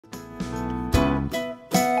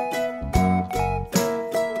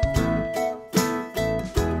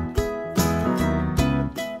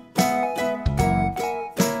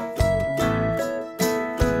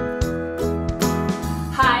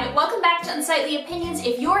Unsightly Opinions.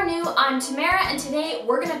 If you're new, I'm Tamara, and today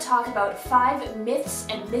we're going to talk about 5 myths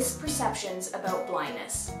and misperceptions about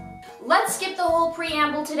blindness. Let's skip the whole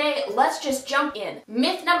preamble today, let's just jump in.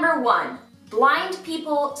 Myth number 1, blind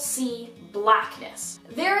people see blackness.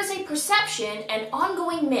 There is a perception and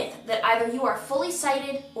ongoing myth that either you are fully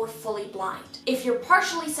sighted or fully blind. If you're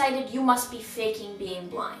partially sighted, you must be faking being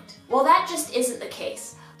blind. Well, that just isn't the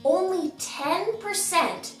case. Only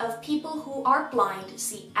 10% of people who are blind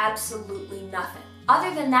see absolutely nothing.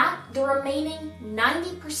 Other than that, the remaining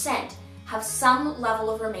 90% have some level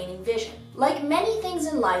of remaining vision. Like many things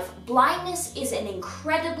in life, blindness is an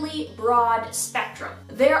incredibly broad spectrum.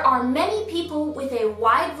 There are many people with a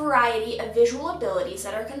wide variety of visual abilities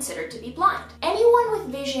that are considered to be blind. Anyone with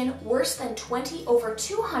vision worse than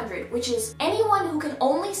 20/200, which is anyone who can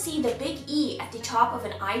only see the big E at the top of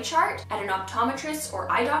an eye chart at an optometrist's or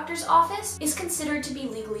eye doctor's office, is considered to be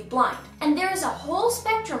legally blind. And there is a whole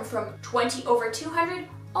spectrum from 20/200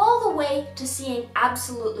 all the way to seeing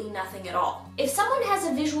absolutely nothing at all. If someone has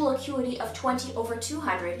a visual acuity of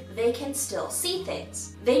 20/200, they can still see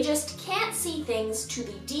things. They just can't see things to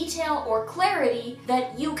the detail or clarity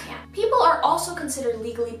that you can. People are also considered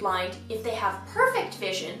legally blind if they have perfect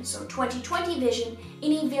vision, so 20/20 vision,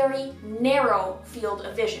 in a very narrow field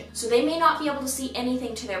of vision. So they may not be able to see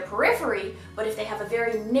anything to their periphery, but if they have a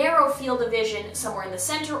very narrow field of vision somewhere in the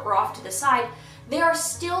center or off to the side, they are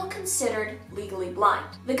still considered legally blind.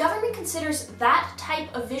 The government considers that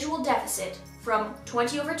type of visual deficit from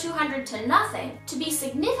 20/200 to nothing to be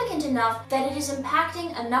significant enough that it is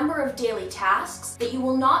impacting a number of daily tasks, that you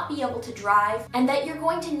will not be able to drive, and that you're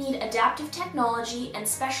going to need adaptive technology and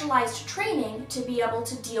specialized training to be able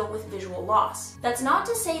to deal with visual loss. That's not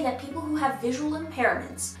to say that people who have visual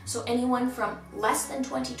impairments, so anyone from less than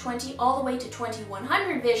 20/20 all the way to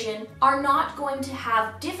 2100 vision, are not going to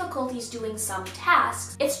have difficulties doing some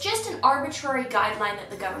tasks. It's just an arbitrary guideline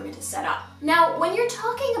that the government has set up. Now, when you're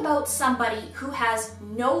talking about somebody who has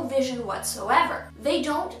no vision whatsoever, they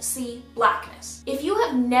don't see blackness. If you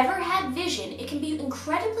have never had vision, it can be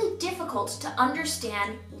incredibly difficult to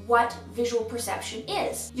understand what visual perception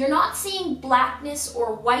is. You're not seeing blackness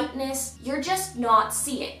or whiteness, you're just not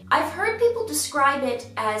seeing. I've heard people describe it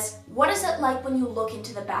as, what is it like when you look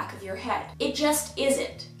into the back of your head? It just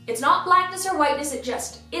isn't. It's not blackness or whiteness, it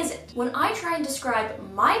just isn't. When I try and describe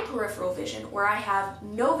my peripheral vision, where I have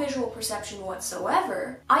no visual perception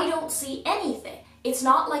whatsoever, I don't see anything. It's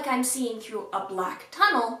not like I'm seeing through a black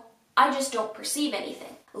tunnel, I just don't perceive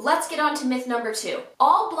anything. Let's get on to myth number 2.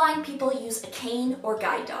 All blind people use a cane or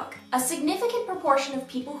guide dog. A significant proportion of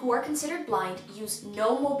people who are considered blind use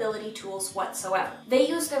no mobility tools whatsoever. They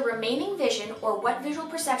use their remaining vision, or what visual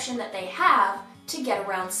perception that they have, to get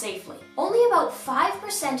around safely. Only about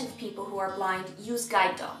 5% of people who are blind use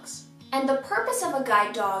guide dogs. And the purpose of a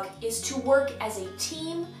guide dog is to work as a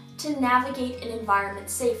team to navigate an environment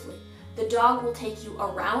safely. The dog will take you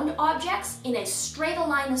around objects in as straight a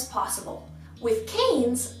line as possible. With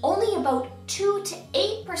canes, only about 2 to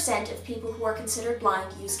 8% of people who are considered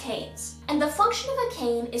blind use canes. And the function of a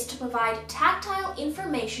cane is to provide tactile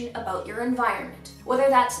information about your environment, whether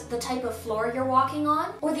that's the type of floor you're walking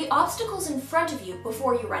on or the obstacles in front of you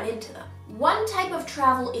before you run into them. One type of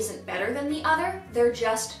travel isn't better than the other, they're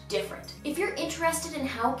just different. If you're interested in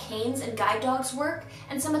how canes and guide dogs work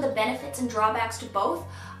and some of the benefits and drawbacks to both,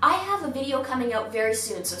 I have a video coming out very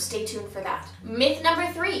soon, so stay tuned for that. Myth number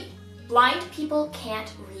 3. Blind people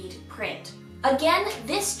can't read print. Again,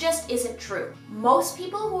 this just isn't true. Most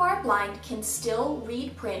people who are blind can still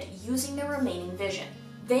read print using their remaining vision.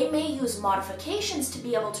 They may use modifications to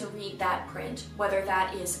be able to read that print, whether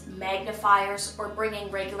that is magnifiers or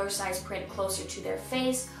bringing regular size print closer to their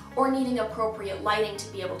face, or needing appropriate lighting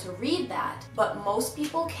to be able to read that, but most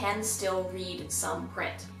people can still read some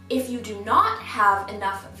print. If you do not have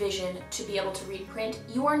enough vision to be able to read print,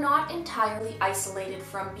 you are not entirely isolated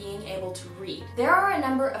from being able to read. There are a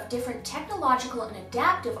number of different technological and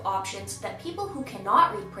adaptive options that people who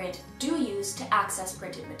cannot read print do use to access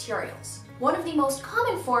printed materials. One of the most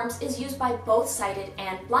common forms is used by both sighted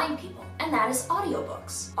and blind people, and that is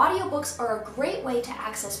audiobooks. Audiobooks are a great way to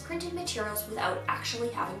access printed materials without actually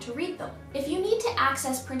having to read them. If you need to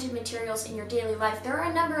access printed materials in your daily life, there are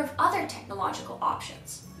a number of other technological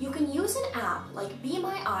options. You can use an app like Be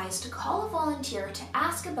My Eyes to call a volunteer to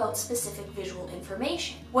ask about specific visual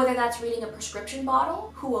information, whether that's reading a prescription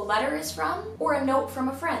bottle, who a letter is from, or a note from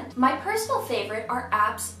a friend. My personal favorite are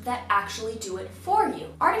apps that actually do it for you.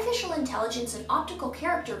 Artificial intelligence and optical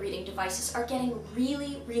character reading devices are getting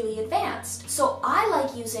really advanced, so I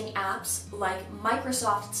like using apps like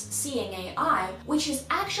Microsoft's Seeing AI, which is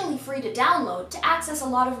actually free to download to access a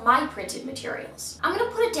lot of my printed materials. I'm going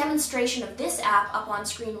to put a demonstration of this app up on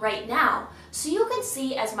screen right now so you can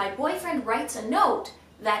see as my boyfriend writes a note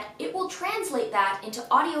that it will translate that into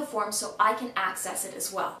audio form so I can access it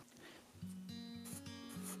as well.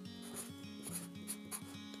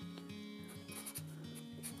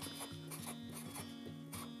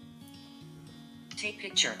 Take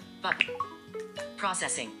picture. Button.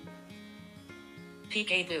 Processing.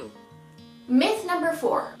 Peacoat. Myth number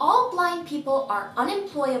 4. All blind people are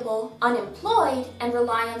unemployable, unemployed, and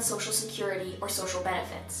rely on Social Security or social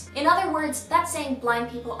benefits. In other words, that's saying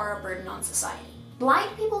blind people are a burden on society.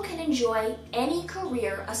 Blind people can enjoy any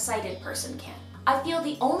career a sighted person can. I feel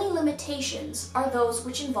the only limitations are those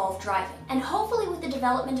which involve driving. And hopefully with the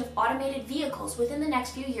development of automated vehicles within the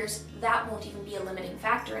next few years, that won't even be a limiting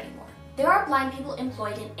factor anymore. There are blind people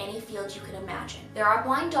employed in any field you can imagine. There are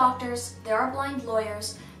blind doctors, there are blind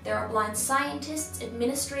lawyers, there are blind scientists,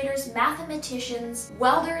 administrators, mathematicians,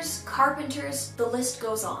 welders, carpenters, the list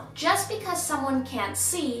goes on. Just because someone can't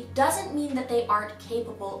see doesn't mean that they aren't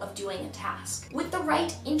capable of doing a task. With the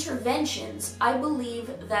right interventions, I believe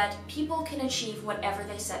that people can achieve whatever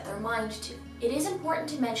they set their mind to. It is important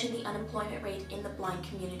to mention the unemployment rate in the blind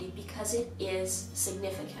community because it is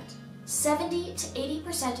significant. 70 to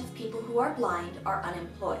 80% of people who are blind are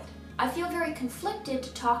unemployed. I feel very conflicted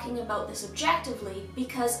talking about this objectively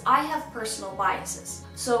because I have personal biases.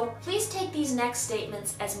 So please take these next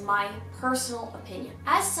statements as my personal opinion.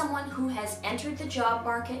 As someone who has entered the job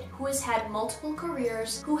market, who has had multiple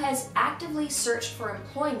careers, who has actively searched for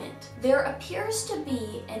employment, there appears to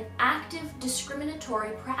be an active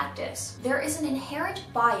discriminatory practice. There is an inherent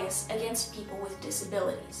bias against people with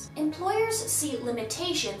disabilities. Employers see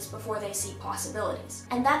limitations before they see possibilities.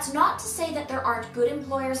 And that's not to say that there aren't good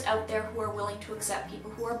employers out there who are willing to accept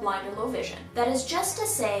people who are blind or low vision. That is just to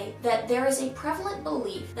say that there is a prevalent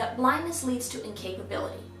belief that blindness leads to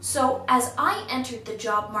incapability. So as I entered the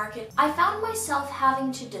job market, I found myself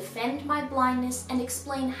having to defend my blindness and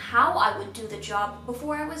explain how I would do the job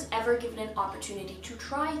before I was ever given an opportunity to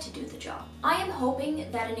try to do the job. I am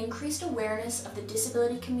hoping that an increased awareness of the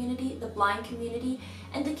disability community, the blind community,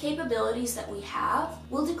 and the capabilities that we have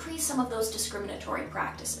will decrease some of those discriminatory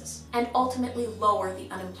practices and ultimately lower the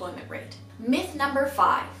unemployment rate. Myth number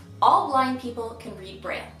 5. All blind people can read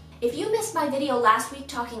Braille. If you missed my video last week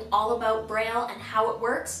talking all about Braille and how it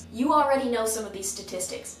works, you already know some of these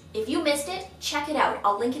statistics. If you missed it, check it out.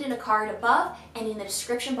 I'll link it in a card above and in the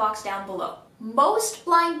description box down below. Most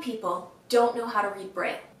blind people don't know how to read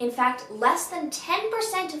Braille. In fact, less than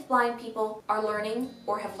 10% of blind people are learning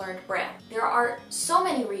or have learned Braille. There are so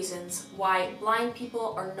many reasons why blind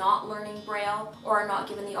people are not learning Braille or are not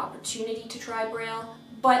given the opportunity to try Braille,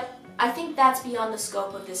 but I think that's beyond the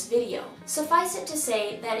scope of this video. Suffice it to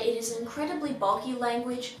say that it is an incredibly bulky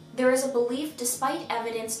language. There is a belief, despite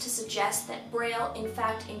evidence, to suggest that Braille in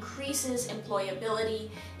fact increases employability,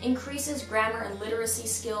 increases grammar and literacy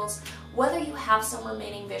skills, whether you have some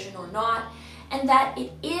remaining vision or not, and that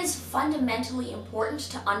it is fundamentally important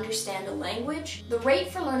to understand a language. The rate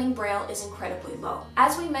for learning Braille is incredibly low.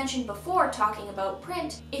 As we mentioned before talking about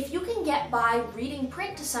print, if you can get by reading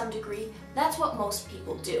print to some degree, that's what most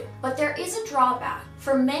people do. But there is a drawback.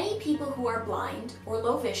 For many people who are blind or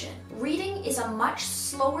low vision, reading is a much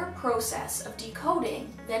slower process of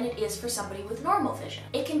decoding than it is for somebody with normal vision.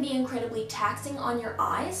 It can be incredibly taxing on your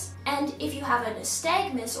eyes, and if you have a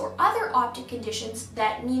nystagmus or other optic conditions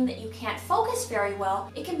that mean that you can't focus very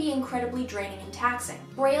well, it can be incredibly draining and taxing.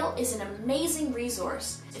 Braille is an amazing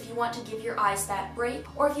resource if you want to give your eyes that break,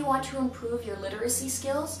 or if you want to improve your literacy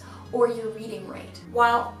skills or your reading rate.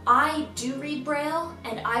 While I do read Braille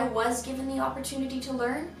and I was given the opportunity to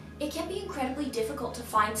learn, it can be incredibly difficult to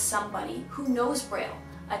find somebody who knows Braille,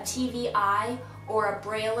 a TVI or a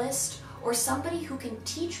Brailleist, or somebody who can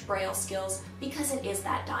teach Braille skills because it is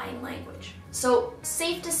that dying language. So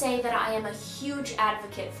safe to say that I am a huge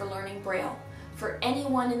advocate for learning Braille for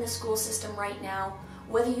anyone in the school system right now,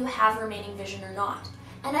 whether you have remaining vision or not.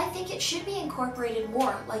 And I think it should be incorporated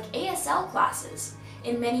more like ASL classes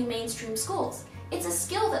in many mainstream schools. It's a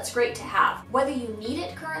skill that's great to have, whether you need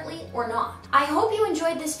it currently or not. I hope you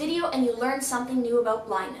enjoyed this video and you learned something new about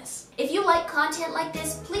blindness. If you like content like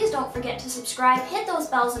this, please don't forget to subscribe, hit those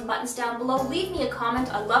bells and buttons down below, leave me a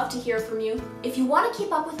comment, I'd love to hear from you. If you want to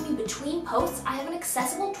keep up with me between posts, I have an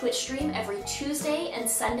accessible Twitch stream every Tuesday and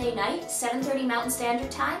Sunday night, 7:30 Mountain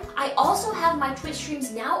Standard Time. I also have my Twitch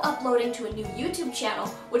streams now uploading to a new YouTube channel,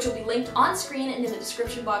 which will be linked on screen and in the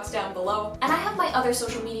description box down below. And I have my other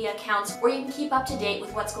social media accounts where you can keep up to date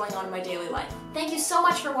with what's going on in my daily life. Thank you so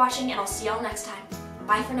much for watching, and I'll see y'all next time.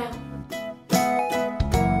 Bye for now.